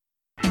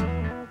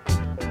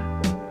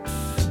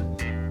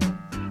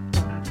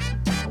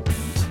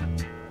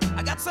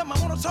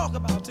talk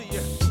about to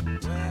you.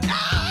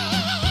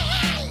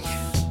 Ay,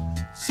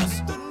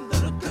 just a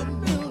little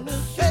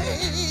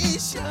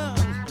communication.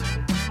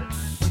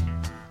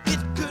 It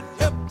could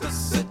help the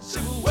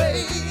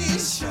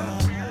situation.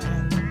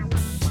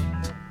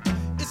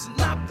 It's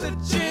not the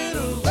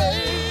generation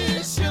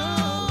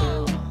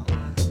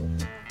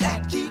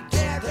that keep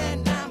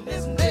carrying on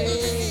this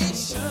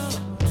nation.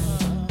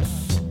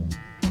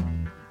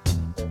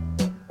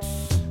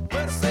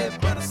 What I say,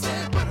 what I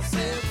say, what I say, what I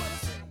say.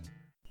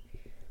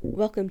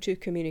 Welcome to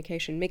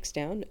Communication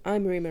Mixdown.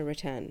 I'm Rima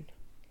Rattan.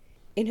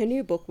 In her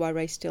new book, Why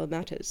Race Still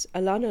Matters,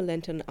 Alana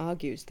Lenton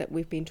argues that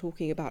we've been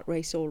talking about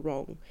race all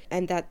wrong,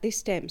 and that this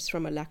stems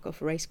from a lack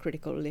of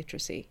race-critical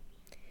literacy.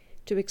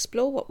 To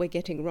explore what we're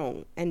getting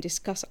wrong and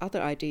discuss other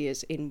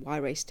ideas in Why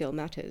Race Still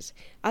Matters,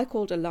 I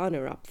called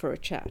Alana up for a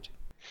chat.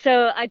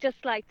 So I'd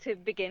just like to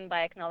begin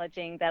by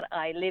acknowledging that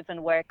I live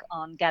and work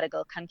on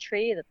Gadigal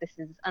country, that this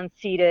is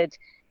unceded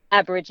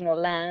Aboriginal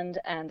land,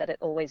 and that it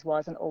always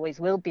was and always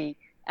will be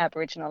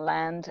Aboriginal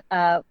land.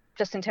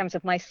 Just in terms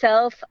of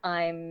myself,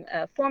 I'm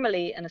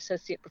formerly an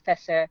associate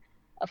professor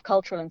of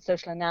cultural and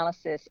social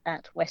analysis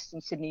at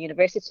Western Sydney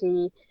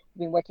University. I've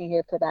been working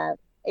here for about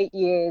 8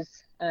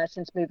 years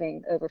since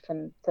moving over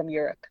from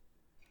Europe.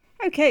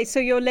 Okay, so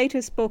your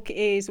latest book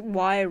is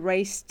Why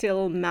Race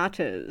Still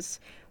Matters.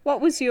 What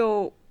was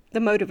the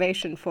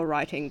motivation for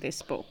writing this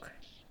book?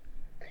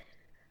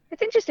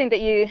 It's interesting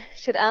that you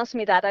should ask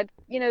me that. I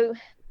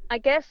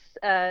guess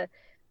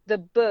the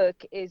book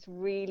is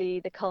really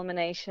the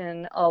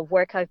culmination of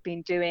work I've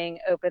been doing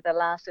over the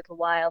last little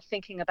while,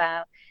 thinking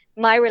about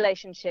my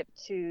relationship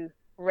to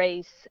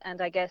race,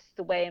 and I guess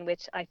the way in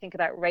which I think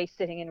about race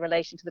sitting in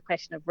relation to the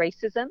question of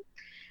racism.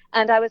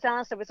 And I was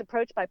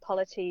approached by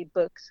Polity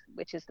Books,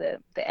 which is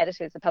the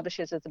editors, the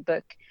publishers of the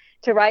book,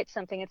 to write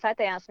something. In fact,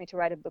 they asked me to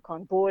write a book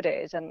on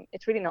borders, and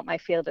it's really not my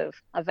field of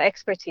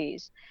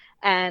expertise.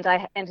 And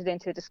I entered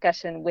into a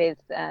discussion with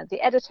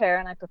the editor,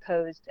 and I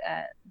proposed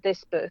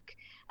this book.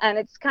 And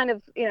it's kind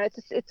of,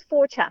 it's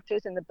 4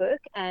 chapters in the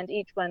book, and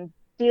each one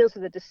deals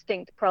with a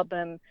distinct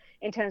problem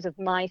in terms of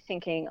my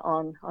thinking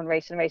on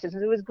race and racism.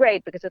 And it was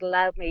great because it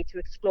allowed me to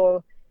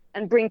explore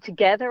and bring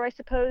together, I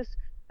suppose,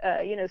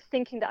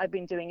 thinking that I've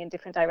been doing in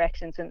different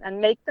directions,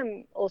 and make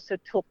them also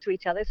talk to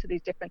each other. So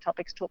these different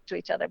topics talk to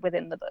each other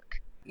within the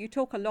book. You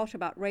talk a lot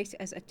about race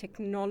as a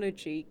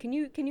technology. Can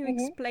you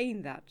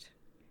explain that?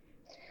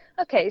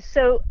 Okay,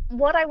 so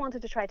what I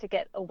wanted to try to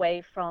get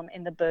away from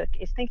in the book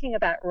is thinking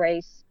about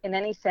race in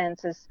any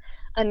sense as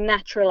a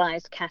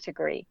naturalized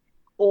category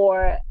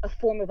or a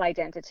form of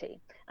identity.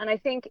 And I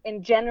think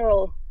in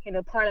general,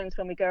 parlance,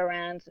 when we go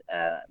around,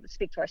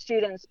 speak to our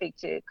students, speak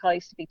to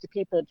colleagues, speak to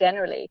people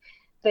generally,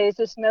 there's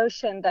this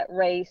notion that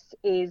race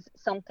is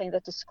something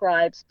that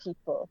describes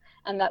people,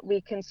 and that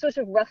we can sort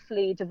of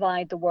roughly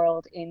divide the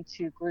world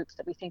into groups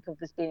that we think of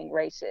as being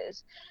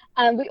races.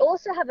 And we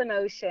also have a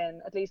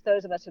notion, at least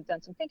those of us who've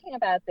done some thinking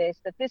about this,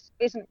 that this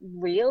isn't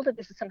real, that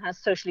this is somehow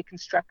socially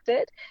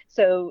constructed.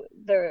 So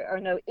there are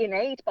no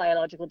innate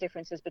biological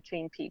differences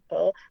between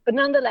people, but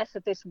nonetheless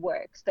that this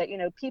works, that,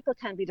 people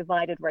can be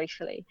divided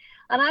racially.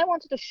 And I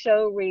wanted to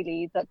show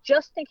really that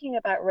just thinking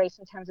about race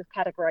in terms of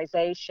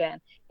categorization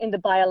in the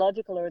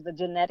biological or the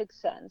genetic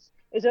sense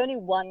is only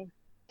one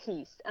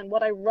piece. And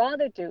what I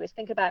rather do is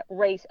think about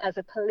race as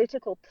a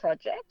political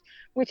project,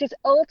 which is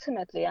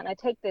ultimately, and I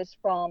take this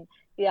from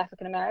the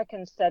African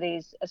American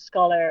studies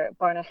scholar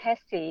Barnard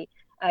Hesse.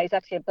 He's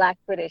actually a Black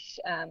British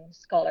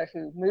scholar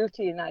who moved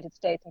to the United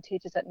States and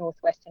teaches at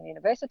Northwestern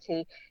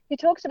University. He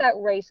talks about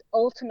race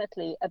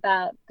ultimately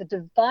about the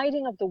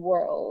dividing of the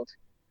world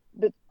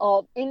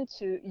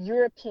into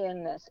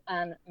Europeanness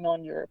and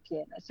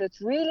non-Europeanness. So it's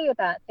really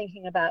about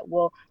thinking about,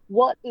 well,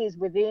 what is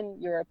within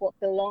Europe, what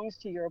belongs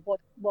to Europe,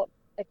 what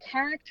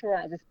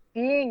characterizes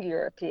being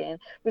European,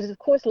 which is of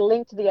course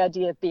linked to the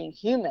idea of being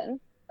human,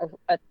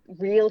 a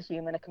real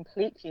human, a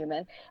complete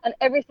human, and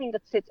everything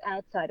that sits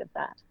outside of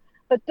that.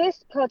 But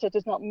this project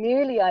is not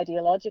merely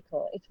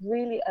ideological, it's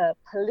really a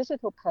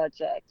political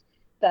project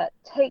that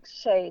takes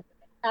shape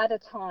at a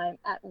time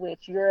at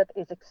which Europe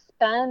is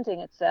expanding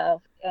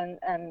itself and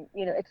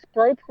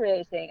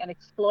expropriating and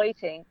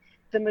exploiting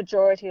the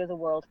majority of the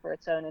world for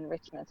its own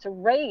enrichment. So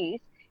race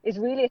is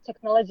really a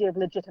technology of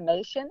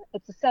legitimation.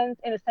 It's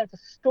in a sense a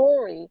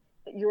story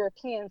that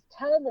Europeans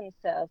tell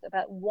themselves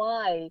about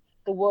why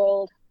the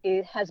world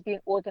has been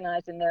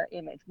organized in their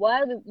image,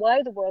 why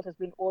the world has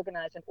been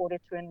organized in order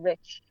to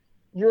enrich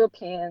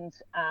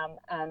Europeans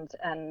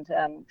and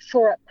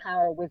shore up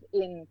power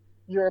within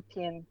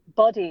European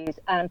bodies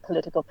and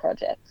political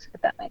projects,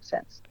 if that makes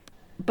sense.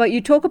 But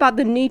you talk about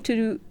the need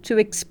to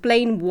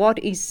explain what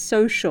is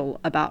social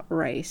about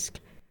race.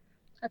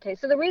 Okay,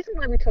 so the reason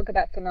why we talk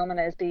about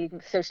phenomena as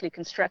being socially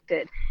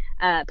constructed,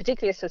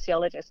 particularly as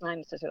sociologists, and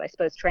I'm I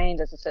suppose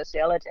trained as a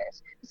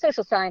sociologist,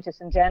 social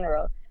scientists in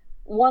general,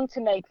 want to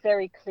make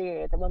very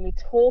clear that when we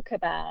talk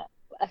about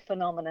a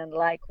phenomenon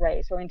like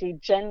race, or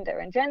indeed gender,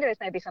 and gender is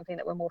maybe something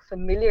that we're more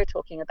familiar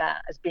talking about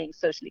as being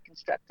socially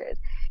constructed,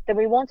 then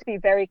we want to be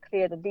very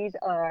clear that these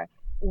are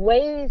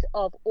ways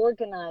of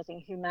organizing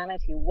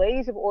humanity,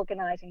 ways of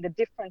organizing the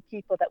different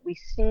people that we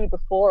see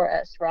before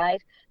us,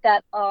 right?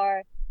 That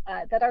are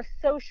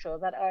social,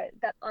 that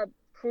are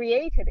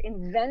created,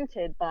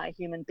 invented by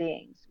human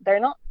beings. They're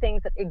not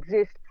things that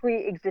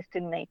pre-exist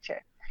in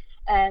nature.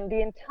 And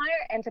the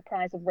entire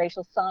enterprise of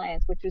racial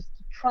science, which is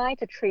to try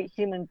to treat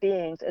human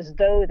beings as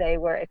though they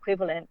were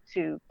equivalent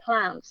to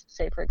plants,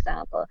 say, for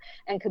example,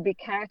 and could be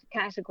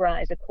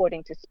categorized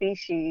according to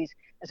species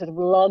and sort of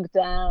logged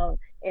down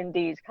in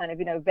these kind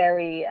of,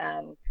 very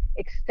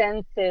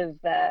extensive,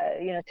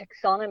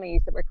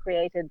 taxonomies that were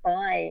created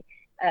by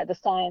the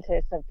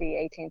scientists of the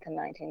 18th and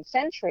 19th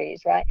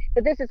centuries, right?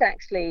 But this is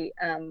actually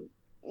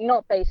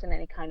not based on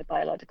any kind of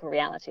biological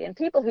reality. And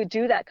people who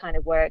do that kind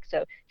of work,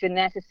 so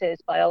geneticists,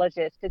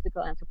 biologists,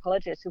 physical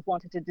anthropologists who've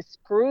wanted to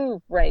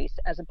disprove race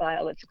as a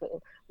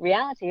biological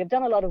reality, have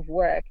done a lot of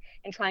work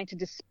in trying to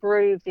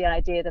disprove the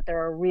idea that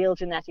there are real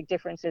genetic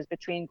differences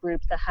between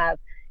groups that have,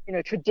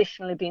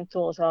 traditionally been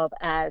thought of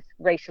as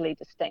racially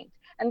distinct.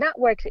 And that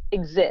work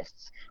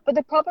exists. But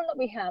the problem that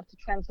we have to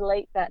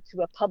translate that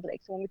to a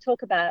public, so when we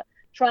talk about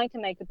trying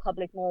to make the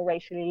public more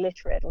racially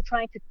literate or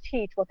trying to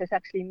teach what this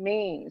actually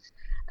means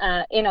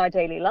in our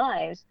daily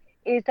lives,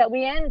 is that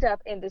we end up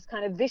in this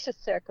kind of vicious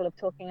circle of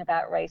talking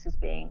about race as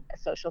being a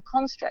social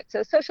construct. So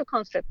a social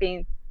construct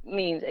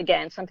means,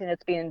 again, something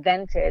that's been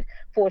invented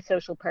for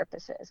social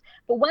purposes.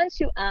 But once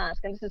you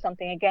ask, and this is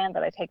something, again,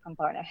 that I take from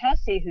Barnard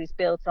Hesse, who's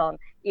built on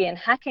Ian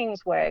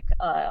Hacking's work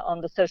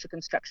on the social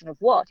construction of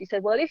what, he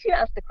said, well, if you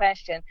ask the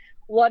question,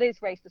 what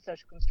is race the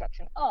social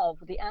construction of?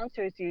 The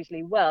answer is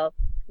usually, well,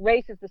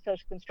 race is the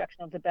social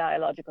construction of the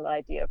biological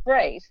idea of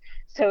race.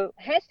 So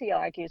Hesse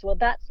argues, well,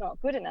 that's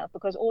not good enough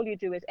because all you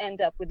do is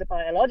end up with the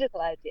biological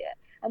idea.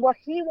 And what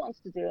he wants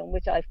to do, and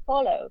which I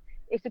follow,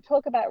 is to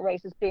talk about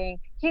race as being,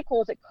 he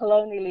calls it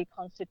colonially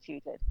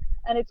constituted.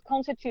 And it's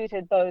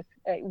constituted both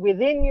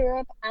within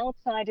Europe,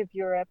 outside of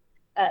Europe,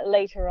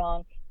 later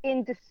on,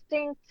 in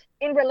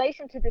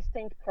relation to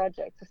distinct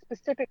projects, so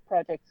specific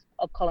projects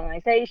of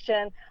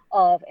colonization,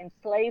 of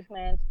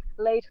enslavement,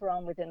 later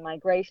on within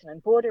migration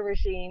and border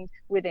regimes,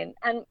 within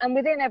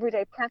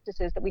everyday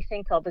practices that we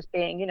think of as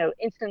being,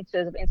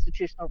 instances of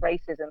institutional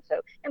racism.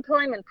 So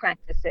employment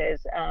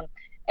practices,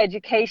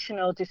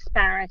 educational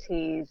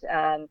disparities,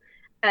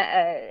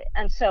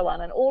 and so on.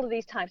 And all of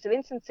these types of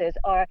instances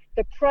are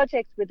the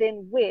projects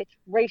within which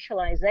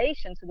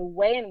racialization, so the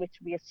way in which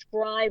we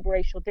ascribe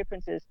racial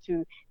differences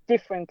to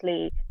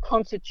differently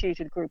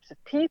constituted groups of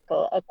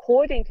people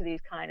according to these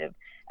kind of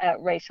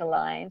racial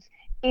lines,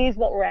 is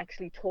what we're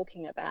actually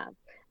talking about.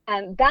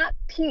 And that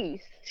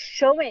piece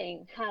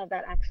showing how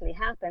that actually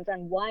happens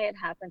and why it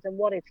happens and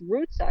what its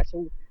roots are,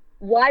 so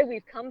why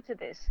we've come to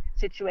this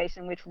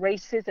situation in which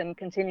racism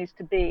continues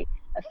to be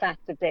a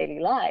fact of daily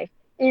life,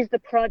 is the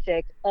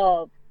project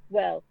of,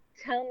 well,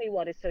 tell me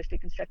what is socially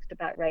constructed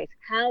about race.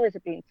 How is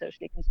it being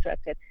socially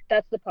constructed?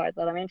 That's the part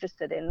that I'm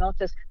interested in, not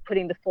just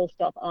putting the full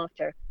stop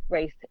after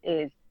race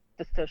is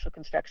the social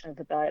construction of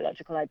the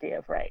biological idea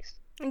of race.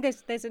 And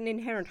there's an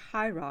inherent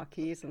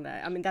hierarchy, isn't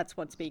there? I mean, that's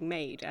what's being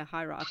made, a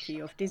hierarchy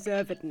of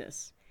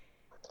deservedness.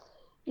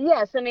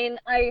 Yes, I mean,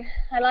 I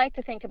like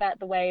to think about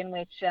the way in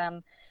which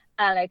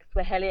Alex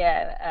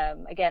Wehelia,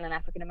 again, an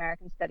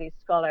African-American studies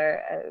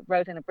scholar,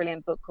 wrote in a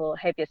brilliant book called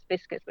Habeas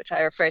Fiscus, which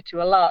I refer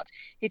to a lot.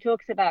 He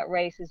talks about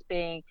race as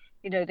being,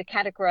 the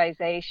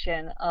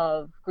categorization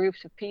of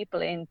groups of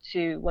people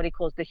into what he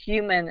calls the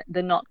human,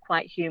 the not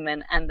quite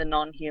human, and the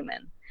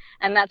non-human.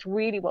 And that's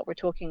really what we're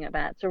talking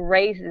about. So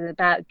race is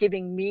about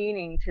giving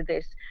meaning to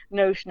this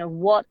notion of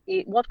what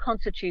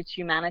constitutes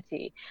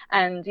humanity.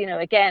 And,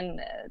 again,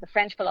 the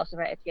French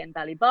philosopher Etienne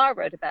Balibar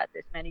wrote about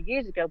this many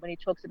years ago when he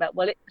talks about,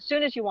 well, as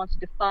soon as you want to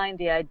define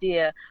the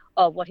idea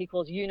of what he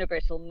calls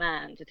universal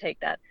man, to take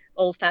that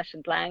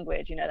old-fashioned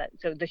language,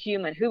 so the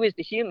human, who is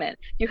the human?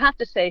 You have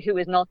to say who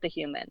is not the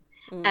human.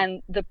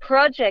 And the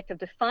project of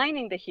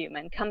defining the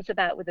human comes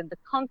about within the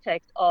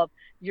context of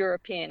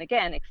European,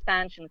 again,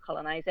 expansion,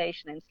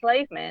 colonization,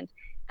 enslavement.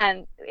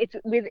 And it's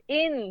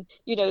within,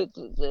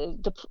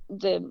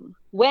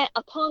 where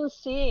upon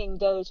seeing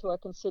those who are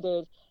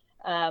considered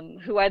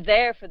who are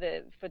there for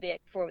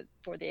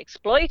the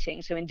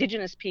exploiting, so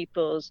indigenous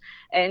peoples,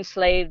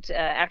 enslaved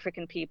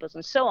African peoples,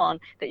 and so on,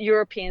 that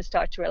Europeans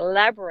start to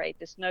elaborate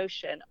this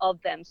notion of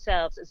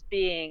themselves as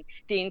being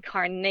the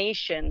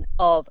incarnation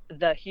of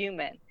the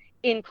human,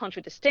 in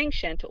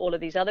contradistinction to all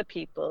of these other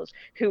peoples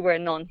who were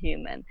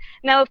non-human.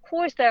 Now, of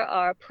course, there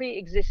are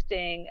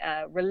pre-existing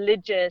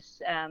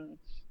religious,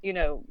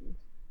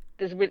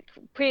 there's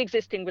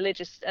pre-existing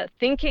religious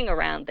thinking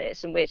around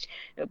this, in which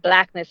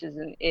blackness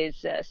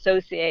is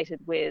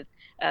associated with,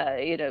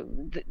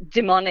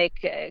 demonic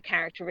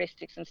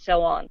characteristics and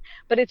so on.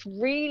 But it's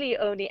really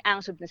only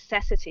out of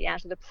necessity,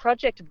 out of the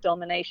project of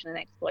domination and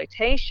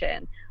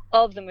exploitation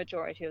of the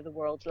majority of the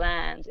world's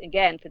land,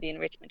 again, for the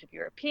enrichment of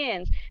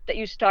Europeans, that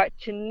you start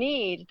to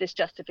need this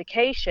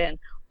justification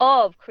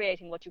of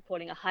creating what you're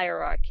calling a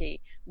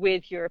hierarchy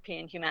with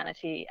European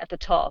humanity at the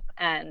top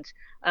and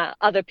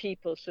other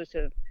people sort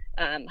of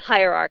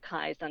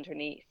hierarchized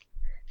underneath.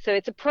 So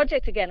it's a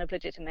project, again, of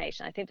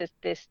legitimation. I think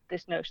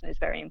this notion is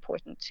very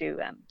important to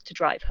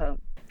drive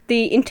home.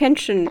 The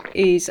intention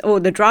is, or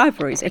the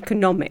driver is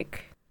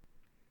economic.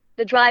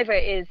 The driver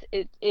is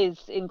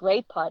in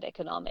great part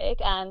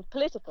economic and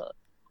political.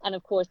 And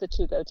of course, the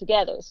two go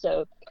together.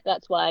 So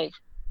that's why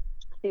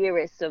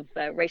theorists of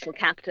racial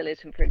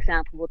capitalism, for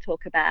example, will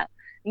talk about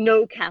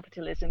no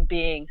capitalism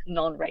being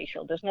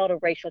non-racial. There's not a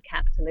racial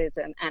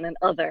capitalism and an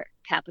other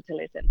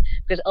capitalism,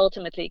 because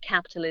ultimately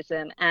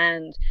capitalism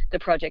and the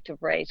project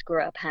of race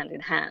grew up hand in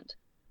hand.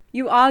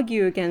 You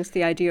argue against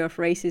the idea of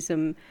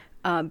racism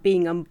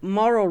being a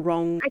moral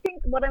wrong. I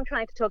think what I'm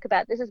trying to talk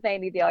about, this is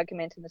mainly the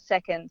argument in the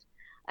second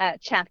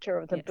chapter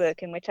of the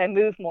book, in which I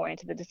move more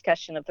into the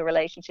discussion of the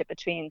relationship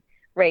between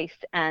race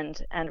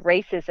and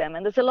racism.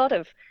 And there's a lot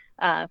of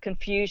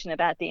confusion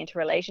about the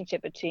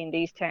interrelationship between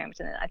these terms.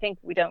 And I think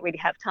we don't really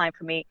have time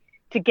for me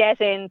to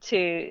get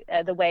into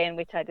the way in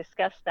which I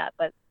discuss that.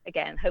 But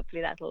again,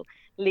 hopefully that'll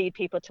lead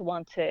people to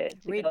want to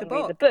read go the and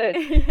book. Read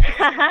the book.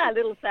 A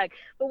little flag.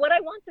 But what I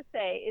want to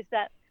say is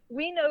that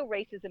we know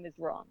racism is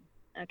wrong.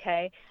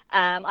 Okay.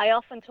 I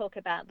often talk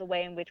about the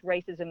way in which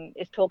racism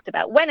is talked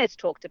about when it's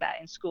talked about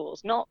in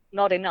schools,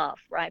 not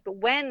enough, right? But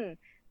when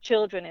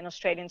children in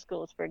Australian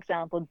schools, for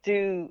example,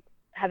 do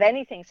have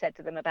anything said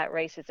to them about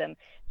racism,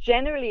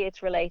 generally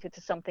it's related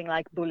to something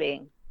like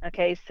bullying.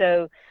 Okay,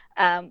 so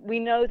we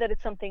know that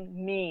it's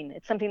something mean.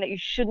 It's something that you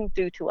shouldn't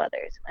do to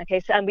others.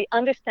 Okay, so and we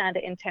understand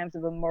it in terms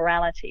of a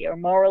morality or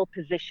moral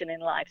position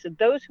in life. So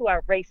those who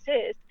are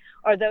racist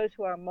are those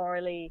who are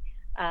morally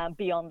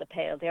beyond the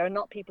pale. They are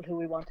not people who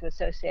we want to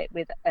associate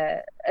with.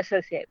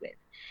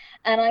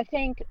 And I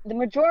think the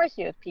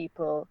majority of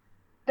people,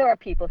 there are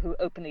people who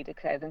openly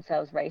declare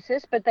themselves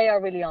racist, but they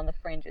are really on the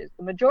fringes.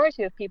 The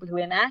majority of people who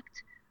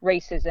enact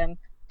racism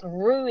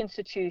through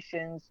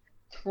institutions,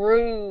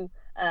 through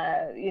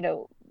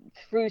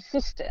through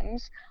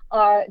systems,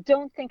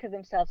 don't think of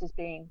themselves as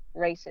being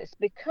racist,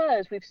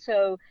 because we've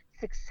so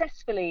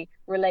successfully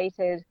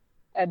related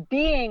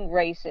being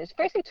racist,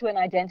 firstly, to an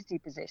identity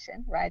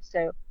position, right?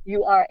 So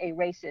you are a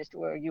racist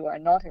or you are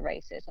not a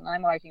racist. And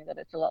I'm arguing that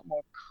it's a lot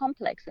more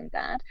complex than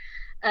that,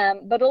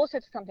 but also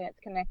to something that's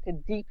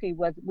connected deeply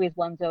with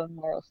one's own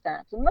moral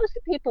stance. And most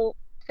people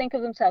think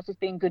of themselves as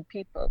being good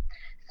people.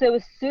 So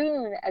as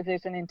soon as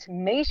there's an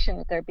intimation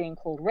that they're being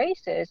called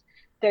racist,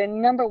 their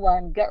number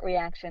one gut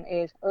reaction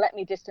is, let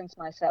me distance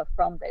myself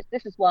from this.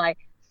 This is why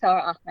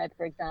Sara Ahmed,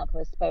 for example,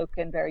 has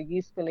spoken very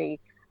usefully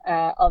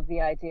of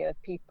the idea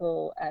of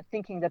people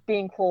thinking that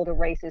being called a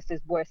racist is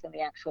worse than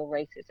the actual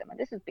racism. And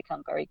this has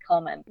become very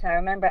common. I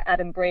remember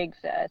Adam Briggs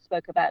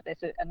spoke about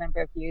this a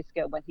number of years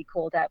ago when he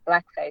called out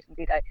blackface.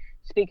 Indeed, I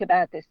speak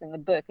about this in the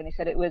book. And he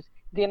said it was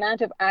the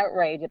amount of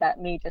outrage about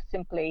me just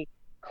simply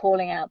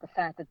calling out the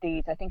fact that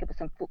these, I think it was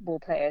some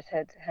football players,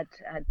 had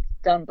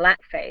done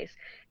blackface.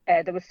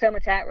 There was so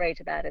much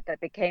outrage about it that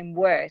it became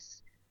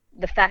worse,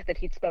 the fact that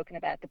he'd spoken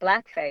about the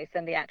blackface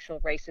and the actual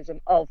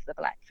racism of the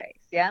blackface.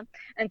 Yeah.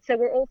 And so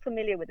we're all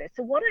familiar with this.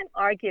 So what I'm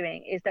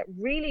arguing is that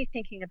really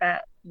thinking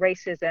about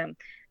racism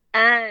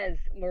as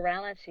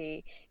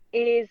morality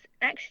is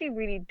actually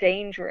really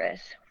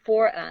dangerous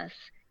for us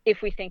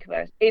if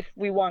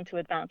we want to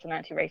advance an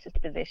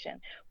anti-racist position.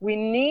 We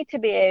need to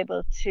be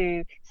able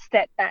to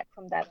step back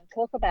from that and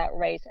talk about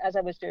race, as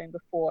I was doing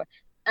before,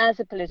 as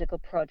a political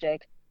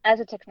project, as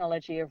a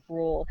technology of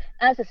rule,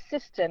 as a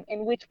system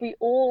in which we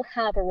all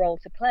have a role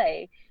to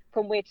play,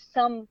 from which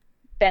some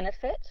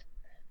benefit,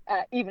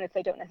 even if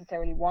they don't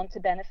necessarily want to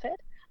benefit,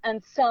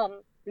 and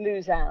some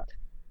lose out.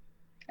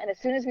 And as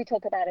soon as we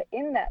talk about it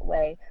in that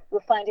way,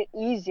 we'll find it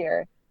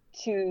easier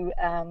to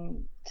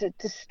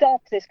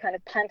stop this kind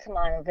of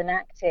pantomime of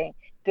enacting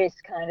this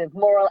kind of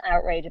moral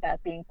outrage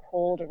about being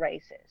called a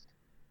racist.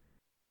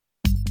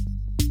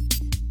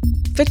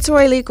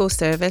 Fitzroy Legal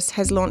Service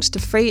has launched a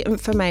free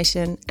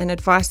information and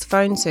advice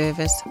phone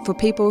service for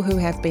people who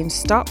have been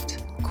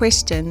stopped,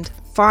 questioned,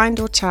 fined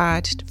or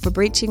charged for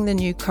breaching the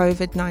new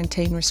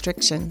COVID-19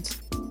 restrictions.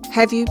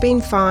 Have you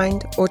been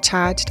fined or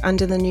charged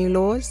under the new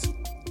laws?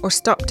 Or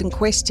stopped and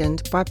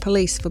questioned by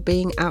police for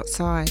being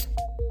outside?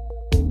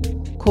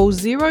 Call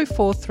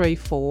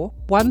 0434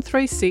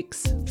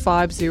 136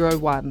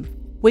 501.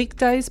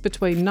 Weekdays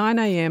between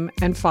 9am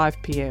and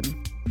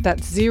 5pm.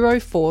 That's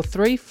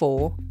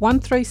 0434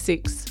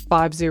 136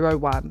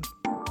 501.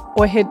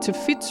 Or head to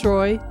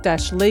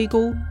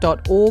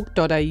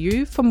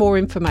fitzroy-legal.org.au for more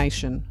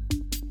information.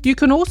 You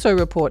can also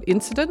report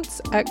incidents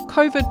at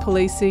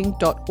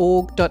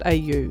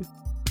covidpolicing.org.au.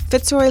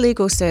 Fitzroy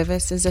Legal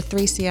Service is a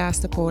 3CR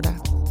supporter.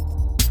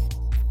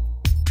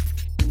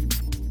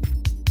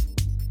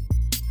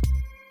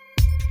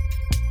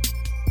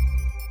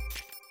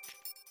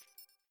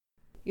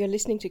 You're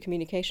listening to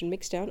Communication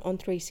Mixdown on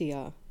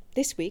 3CR.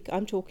 This week,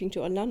 I'm talking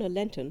to Alana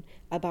Lenton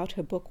about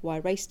her book, Why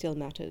Race Still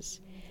Matters.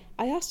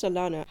 I asked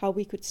Alana how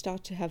we could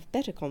start to have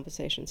better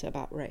conversations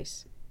about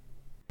race.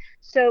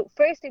 So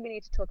firstly, we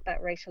need to talk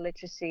about racial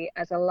literacy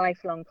as a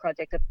lifelong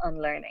project of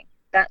unlearning.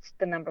 That's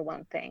the number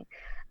one thing.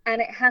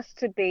 And it has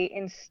to be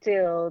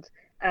instilled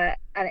and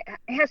it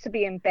has to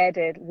be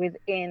embedded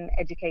within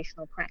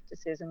educational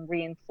practices and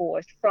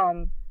reinforced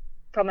from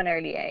an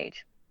early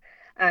age.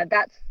 And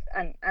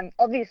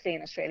obviously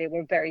in Australia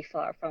we're very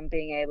far from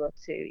being able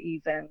to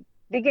even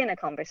begin a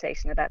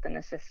conversation about the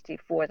necessity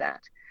for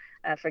that.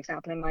 For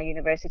example, in my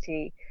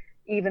university,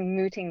 even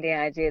mooting the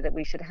idea that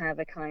we should have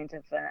a kind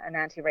of an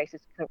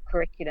anti-racist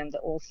curriculum that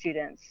all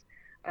students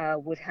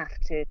would have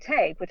to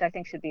take, which I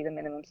think should be the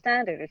minimum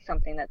standard, is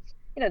something that's,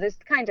 there's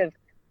kind of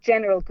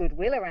general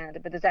goodwill around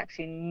it, but there's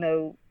actually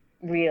no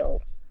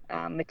real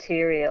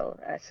material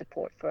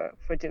support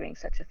for doing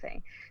such a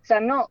thing. So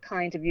I'm not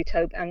kind of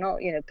I'm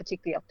not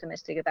particularly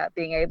optimistic about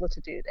being able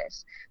to do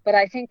this, but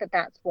I think that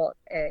that's what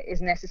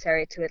is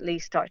necessary to at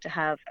least start to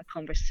have a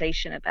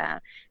conversation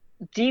about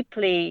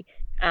deeply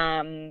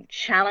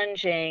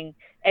challenging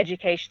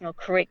educational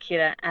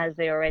curricula as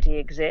they already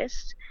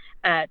exist,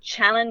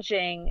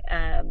 challenging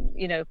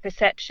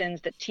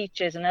perceptions that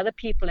teachers and other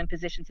people in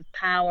positions of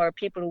power,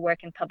 people who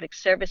work in public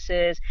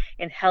services,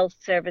 in health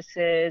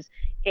services,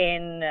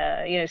 in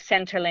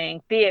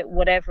Centrelink, be it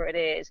whatever it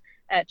is,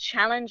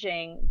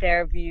 challenging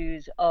their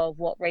views of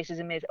what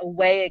racism is,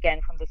 away again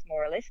from this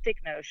moralistic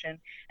notion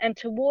and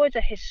towards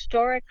a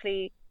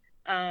historically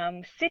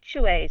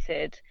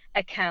situated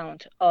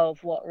account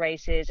of what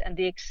race is and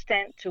the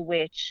extent to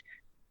which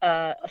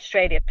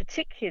Australia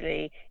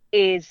particularly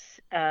is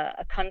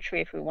a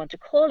country, if we want to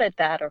call it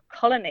that, or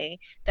colony,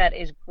 that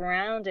is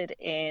grounded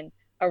in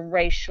a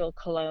racial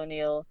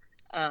colonial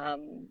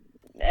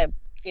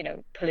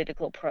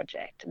political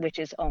project, which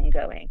is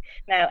ongoing.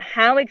 Now,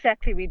 how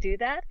exactly we do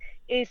that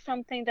is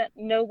something that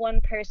no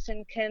one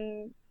person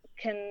can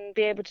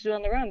be able to do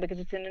on their own, because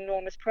it's an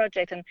enormous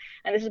project. And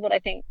this is what I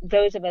think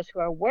those of us who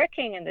are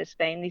working in this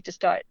vein need to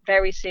start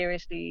very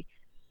seriously,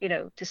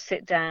 to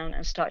sit down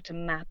and start to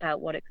map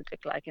out what it could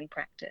look like in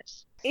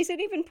practice. Is it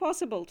even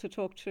possible to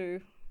talk to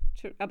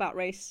about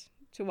race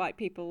to white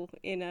people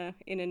in an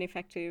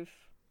effective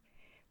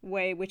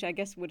way, which I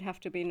guess would have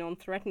to be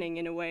non-threatening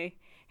in a way?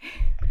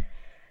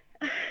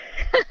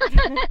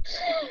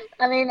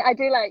 I mean, I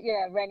do like,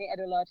 Reni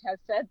Eddo-Lodge has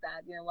said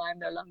that, why I'm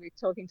no longer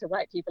talking to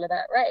white people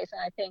about race. And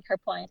I think her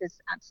point is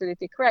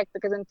absolutely correct,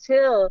 because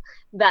until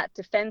that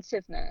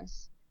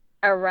defensiveness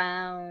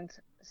around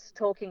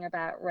talking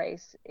about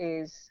race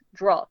is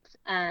dropped,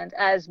 and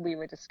as we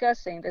were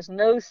discussing, there's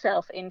no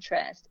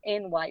self-interest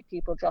in white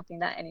people dropping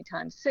that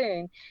anytime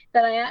soon,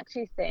 then I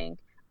actually think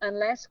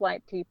unless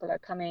white people are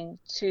coming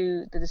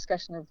to the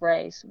discussion of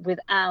race with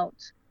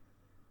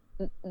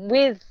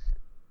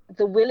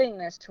the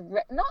willingness to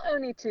not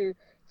only to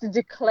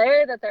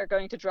declare that they're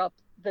going to drop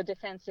the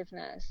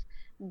defensiveness,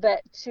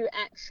 but to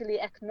actually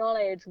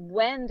acknowledge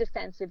when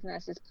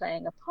defensiveness is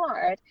playing a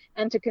part,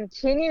 and to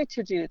continue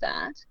to do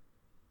that,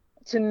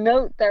 to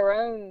note their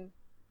own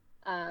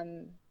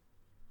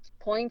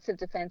points of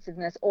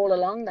defensiveness all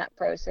along that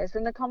process,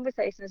 and the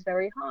conversation is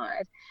very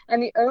hard.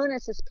 And the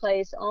onus is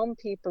placed on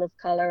people of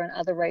color and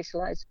other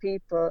racialized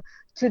people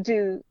to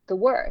do the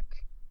work.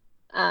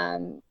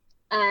 And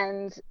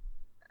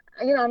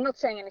I'm not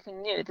saying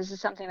anything new. This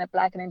is something that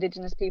Black and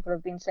Indigenous people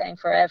have been saying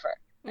forever.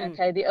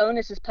 Okay, the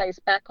onus is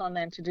placed back on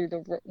them to do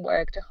the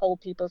work, to hold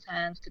people's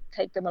hands, to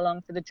take them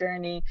along for the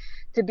journey,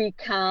 to be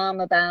calm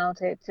about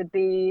it, to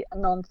be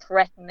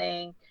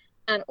non-threatening,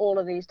 and all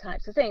of these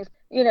types of things.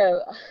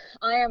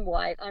 I am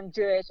white, I'm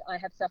Jewish, I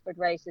have suffered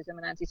racism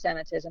and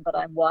anti-Semitism, but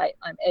I'm white,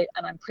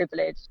 I'm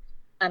privileged,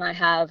 and I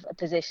have a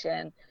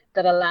position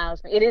that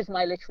allows me. It is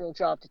my literal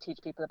job to teach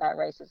people about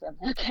racism.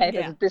 Okay,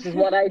 yeah. This is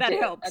what I that do.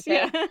 Helps,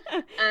 okay,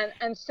 yeah.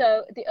 and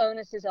so the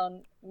onus is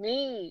on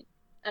me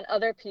and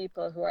other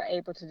people who are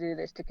able to do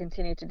this to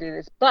continue to do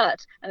this. But,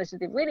 and this is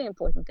the really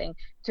important thing,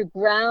 to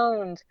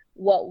ground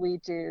what we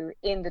do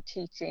in the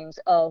teachings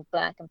of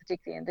Black, and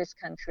particularly in this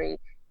country,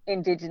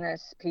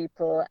 Indigenous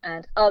people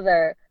and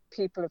other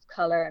people of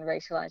color and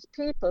racialized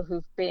people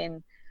who've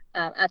been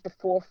at the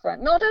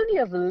forefront, not only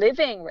of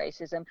living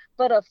racism,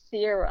 but of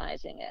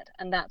theorizing it.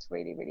 And that's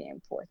really, really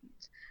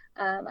important.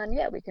 And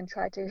yeah, we can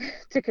try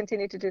to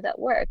continue to do that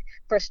work,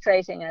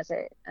 frustrating as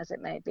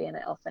it may be, and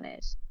it often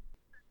is.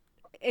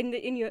 In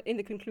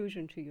the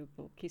conclusion to your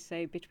book, you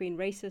say between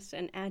racists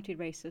and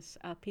anti-racists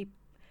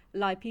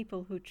lie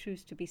people who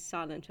choose to be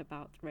silent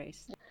about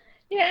race.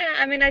 Yeah,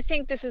 I mean, I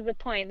think this is the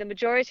point. The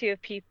majority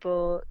of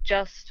people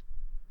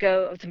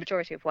the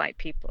majority of white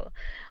people,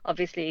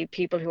 obviously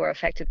people who are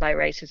affected by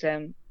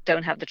racism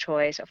don't have the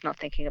choice of not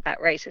thinking about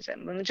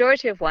racism. The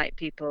majority of white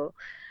people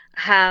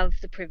have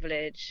the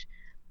privilege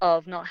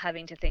of not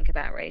having to think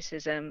about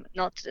racism,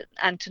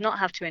 to not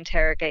have to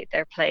interrogate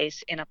their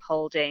place in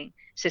upholding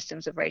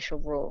systems of racial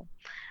rule.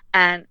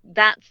 And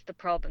that's the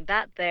problem.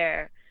 That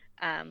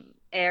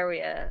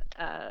area,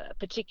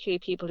 particularly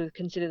people who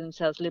consider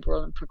themselves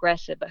liberal and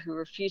progressive, but who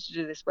refuse to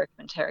do this work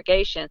of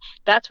interrogation,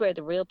 that's where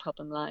the real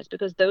problem lies,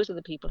 because those are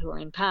the people who are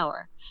in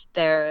power.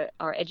 There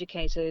are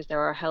educators,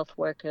 there are health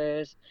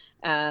workers,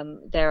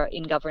 they're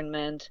in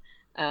government,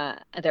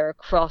 they're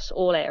across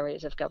all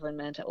areas of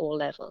government at all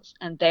levels,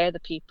 and they're the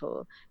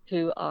people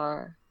who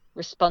are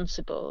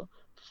responsible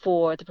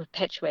for the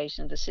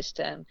perpetuation of the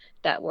system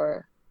that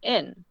we're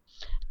in.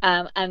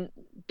 And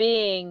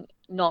being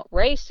not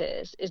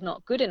racist is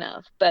not good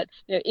enough. But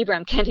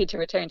Ibram Kendi, to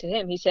return to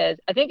him, he says,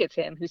 I think it's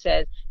him who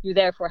says, you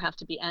therefore have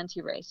to be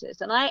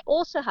anti-racist. And I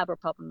also have a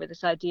problem with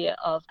this idea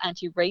of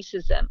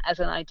anti-racism as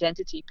an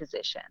identity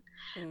position.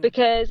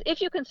 Because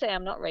if you can say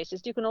I'm not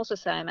racist, you can also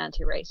say I'm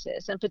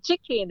anti-racist. And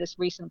particularly in this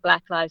recent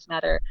Black Lives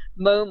Matter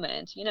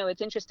moment,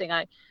 it's interesting.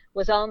 I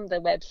was on the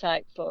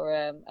website for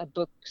a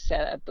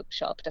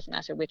bookshop, doesn't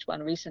matter which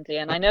one, recently,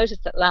 and I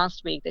noticed that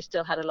last week they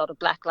still had a lot of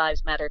Black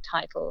Lives Matter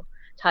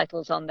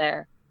titles on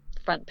their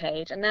front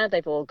page, and now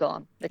they've all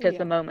gone because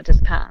the moment has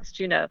passed.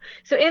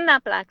 So in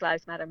that Black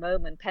Lives Matter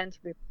moment,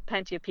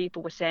 plenty of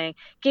people were saying,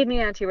 give me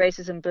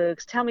anti-racism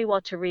books, tell me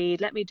what to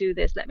read, let me do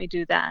this, let me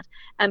do that.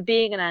 And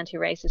being an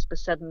anti-racist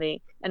was suddenly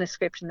an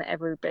ascription that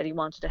everybody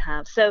wanted to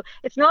have. So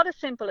it's not as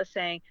simple as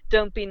saying,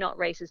 don't be not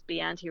racist, be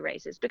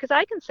anti-racist, because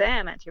I can say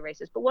I'm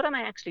anti-racist, but what am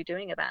I actually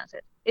doing about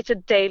it? It's a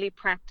daily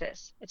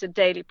practice,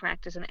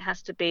 and it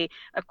has to be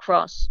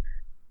across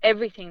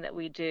everything that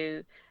we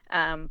do,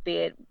 be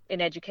it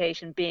in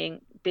education, be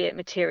it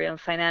material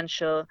and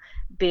financial,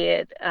 be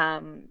it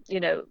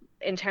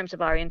in terms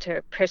of our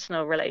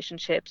interpersonal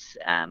relationships,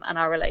 and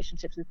our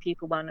relationships with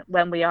people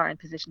when we are in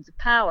positions of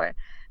power.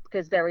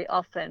 Because very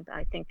often,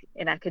 I think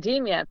in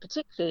academia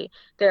particularly,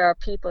 there are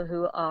people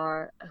who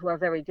are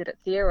very good at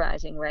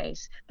theorizing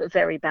race, but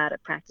very bad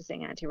at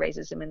practicing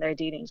anti-racism in their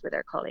dealings with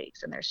their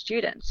colleagues and their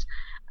students.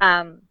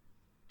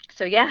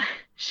 So yeah,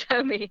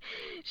 show me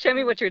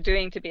what you're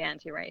doing to be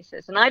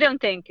anti-racist. And I don't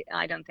think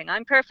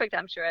I'm perfect.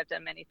 I'm sure I've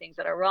done many things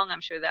that are wrong.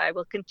 I'm sure that I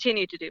will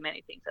continue to do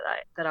many things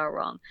that are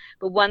wrong.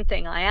 But one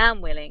thing I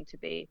am willing to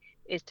be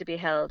is to be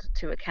held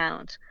to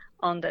account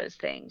on those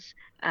things.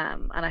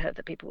 And I hope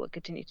that people will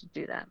continue to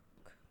do that.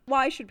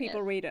 Why should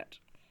people read it?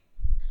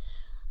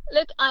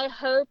 Look, I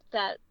hope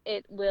that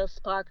it will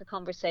spark a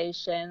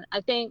conversation. I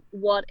think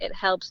what it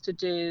helps to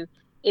do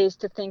is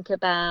to think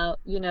about,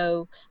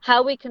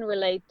 how we can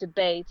relate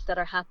debates that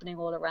are happening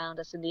all around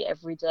us in the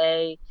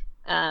everyday,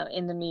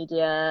 in the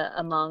media,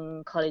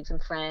 among colleagues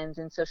and friends,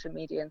 in social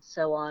media and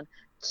so on,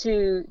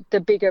 to the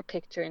bigger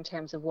picture in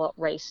terms of what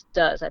race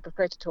does. I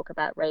prefer to talk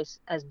about race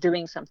as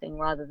doing something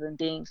rather than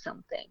being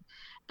something,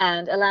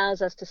 and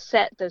allows us to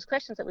set those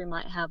questions that we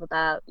might have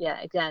about,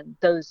 again,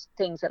 those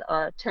things that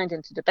are turned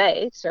into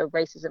debate, so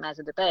racism as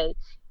a debate,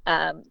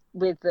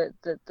 with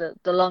the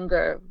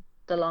longer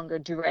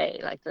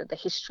durée, like the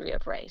history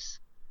of race.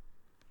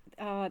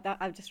 That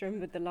I've just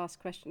remembered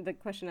the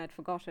question I'd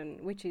forgotten,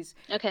 which is,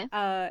 okay.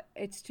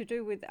 It's to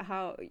do with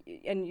how,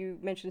 and you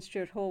mentioned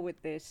Stuart Hall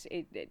with this,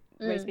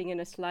 race being in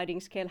a sliding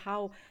scale,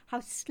 how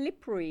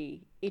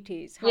slippery it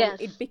is, how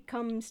it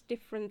becomes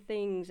different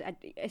things.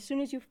 As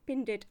soon as you've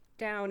pinned it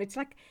down, it's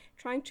like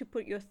trying to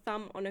put your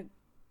thumb on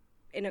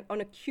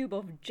a cube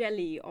of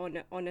jelly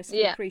on a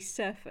slippery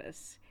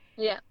surface.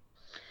 Yeah.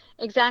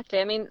 Exactly.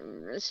 I mean,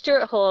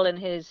 Stuart Hall, in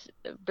his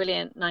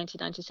brilliant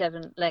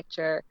 1997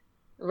 lecture,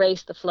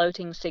 Race the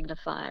Floating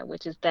Signifier,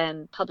 which is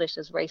then published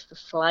as Race the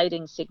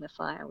Sliding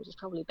Signifier, which is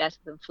probably better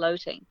than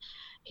floating,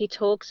 he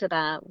talks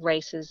about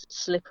race's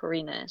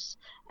slipperiness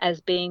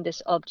as being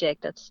this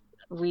object that's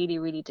really,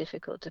 really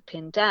difficult to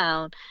pin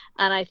down.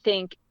 And I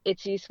think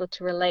it's useful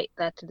to relate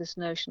that to this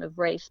notion of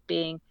race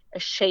being a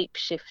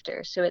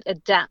shapeshifter. So it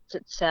adapts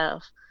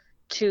itself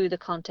to the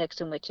context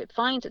in which it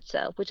finds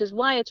itself, which is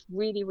why it's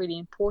really, really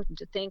important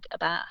to think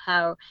about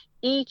how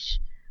each,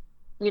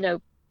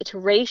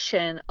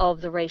 iteration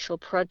of the racial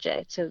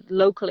project, so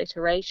local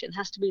iteration,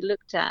 has to be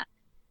looked at,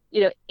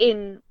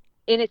 in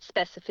its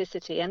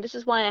specificity. And this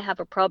is why I have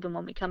a problem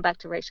when we come back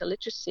to racial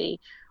literacy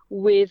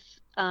with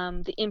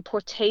the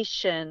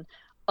importation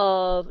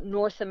of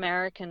North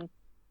American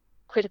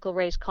critical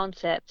race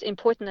concepts,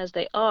 important as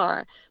they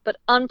are, but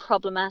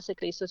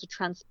unproblematically sort of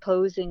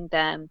transposing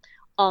them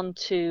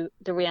onto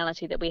the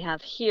reality that we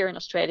have here in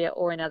Australia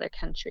or in other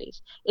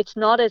countries. It's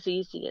not as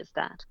easy as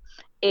that.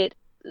 It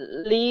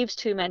leaves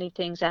too many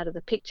things out of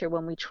the picture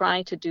when we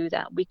try to do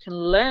that. We can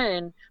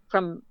learn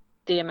from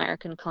the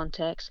American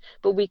context,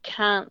 but we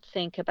can't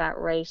think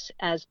about race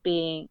as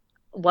being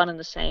one and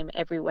the same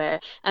everywhere.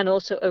 And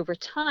also over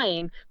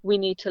time, we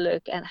need to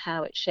look at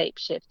how it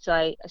shapeshifts. So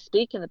I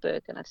speak in the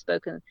book, and I've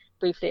spoken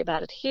briefly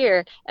about it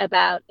here,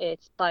 about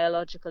its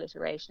biological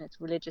iteration, its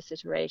religious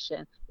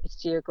iteration, its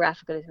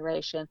geographical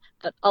iteration.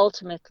 But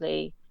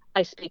ultimately,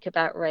 I speak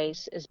about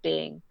race as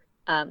being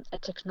a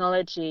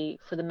technology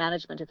for the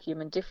management of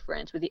human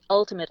difference, with the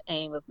ultimate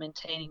aim of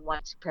maintaining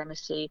white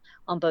supremacy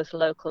on both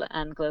local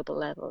and global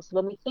levels.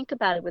 When we think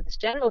about it with this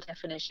general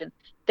definition,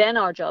 then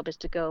our job is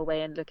to go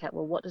away and look at,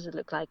 well, what does it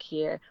look like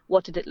here?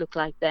 What did it look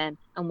like then?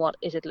 And what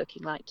is it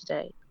looking like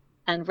today?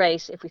 And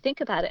race, if we think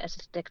about it as a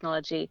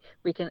technology,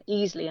 we can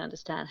easily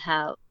understand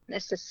how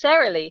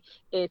necessarily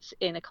it's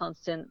in a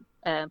constant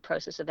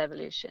process of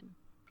evolution.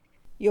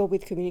 You're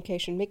with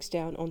Communication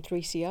Mixdown on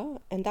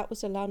 3CR, and that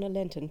was Alana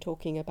Lenton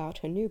talking about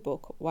her new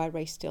book, Why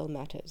Race Still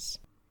Matters.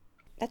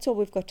 That's all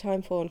we've got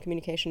time for on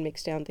Communication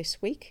Mixdown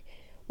this week.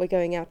 We're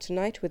going out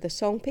tonight with a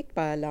song picked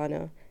by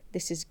Alana.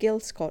 This is Gil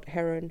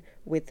Scott-Heron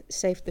with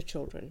Save the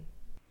Children.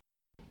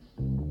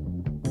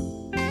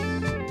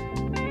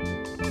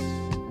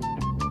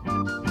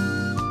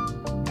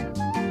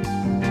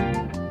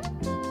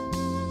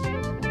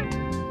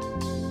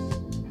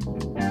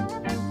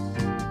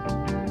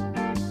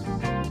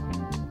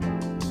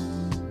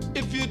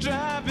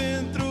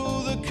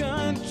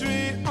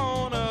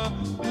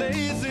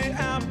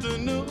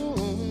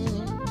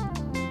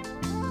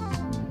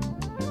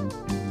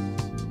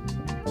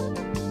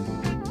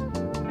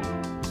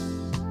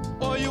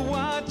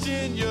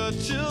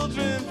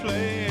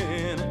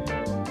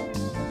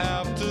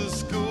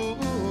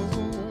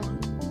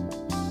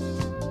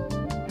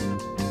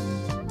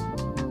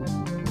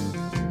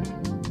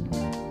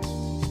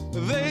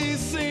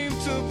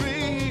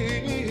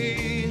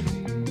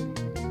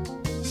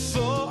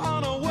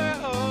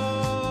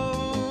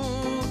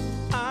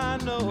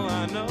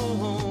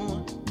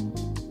 know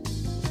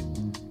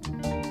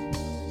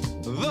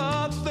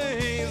the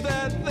things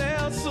that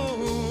they'll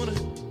soon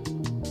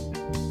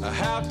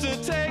have to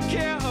take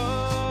care of.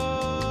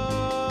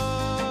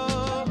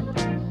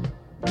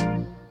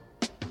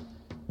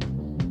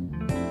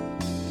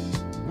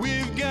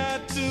 We've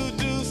got to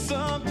do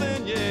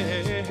something,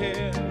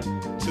 yeah,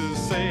 to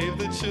save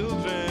the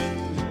children.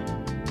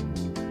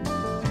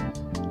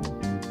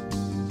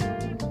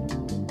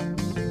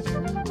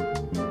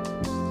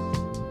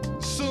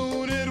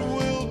 Soon it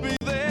will be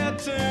their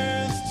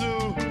turns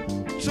to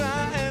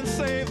try and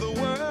save the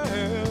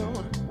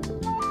world.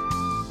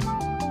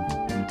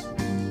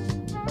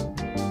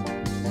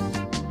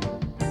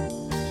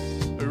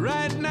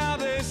 Right now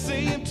they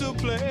seem to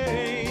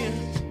play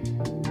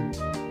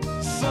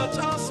such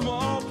a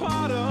small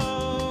part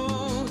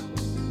of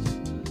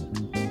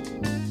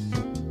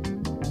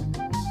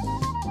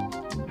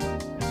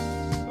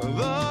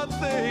the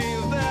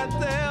things that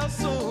they'll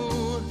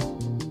soon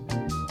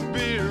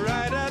be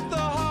right at the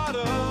heart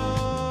of.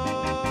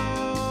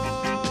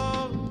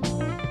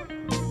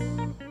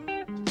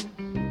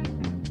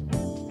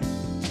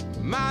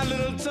 My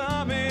little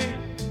Tommy,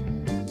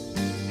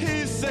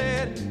 he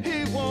said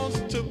he wants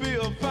to be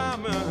a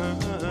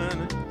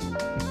fireman.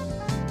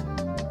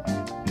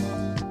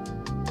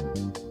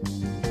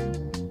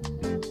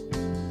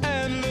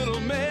 And little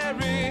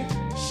Mary,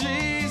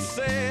 she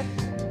said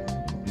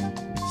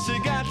she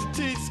got to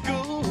teach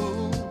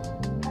school.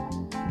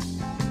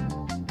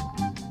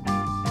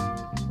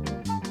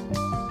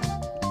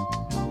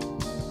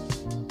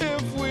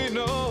 If we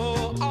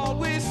know all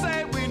we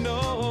say we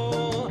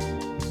know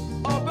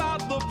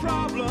about the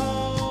problems,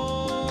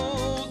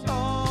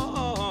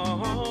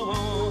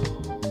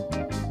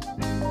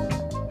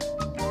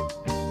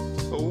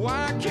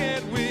 why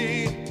can't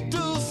we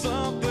do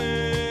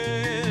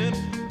something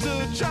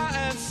to try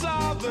and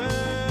solve them?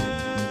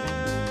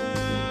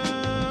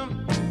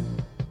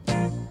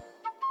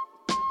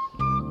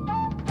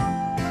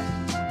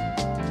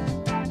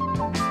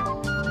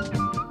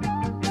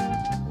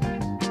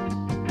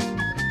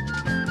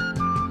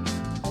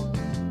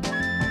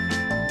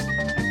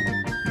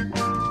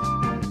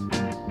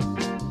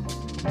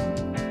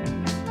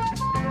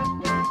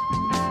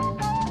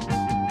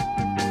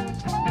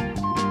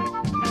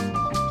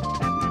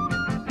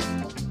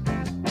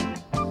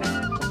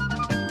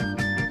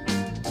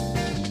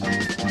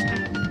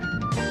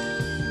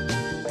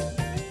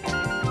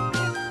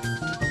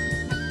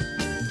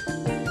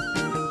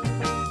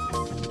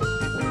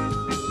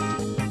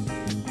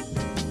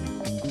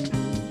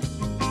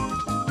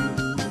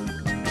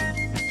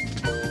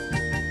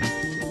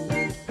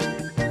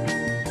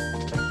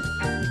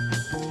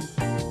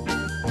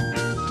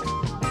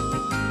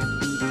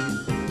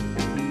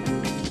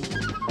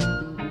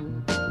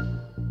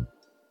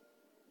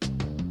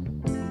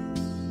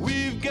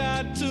 We've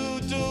got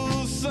to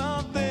do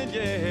something,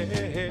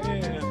 yeah,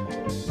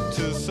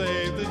 to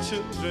save the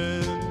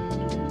children.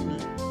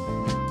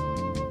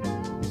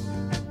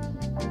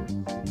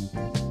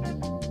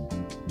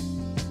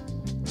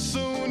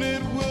 Soon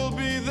it will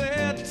be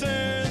their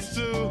turns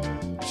to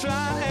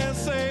try and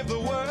save the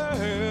world.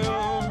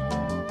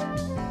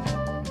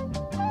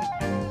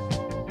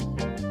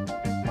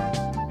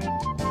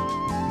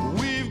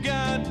 We've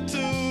got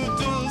to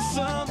do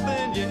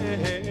something,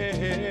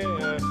 yeah,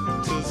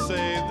 to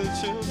save the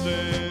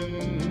children.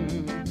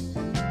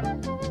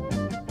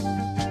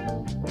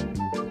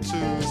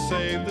 To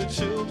save the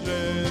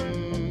children.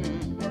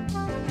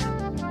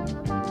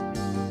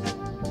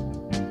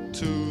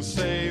 To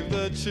save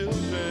the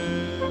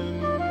children.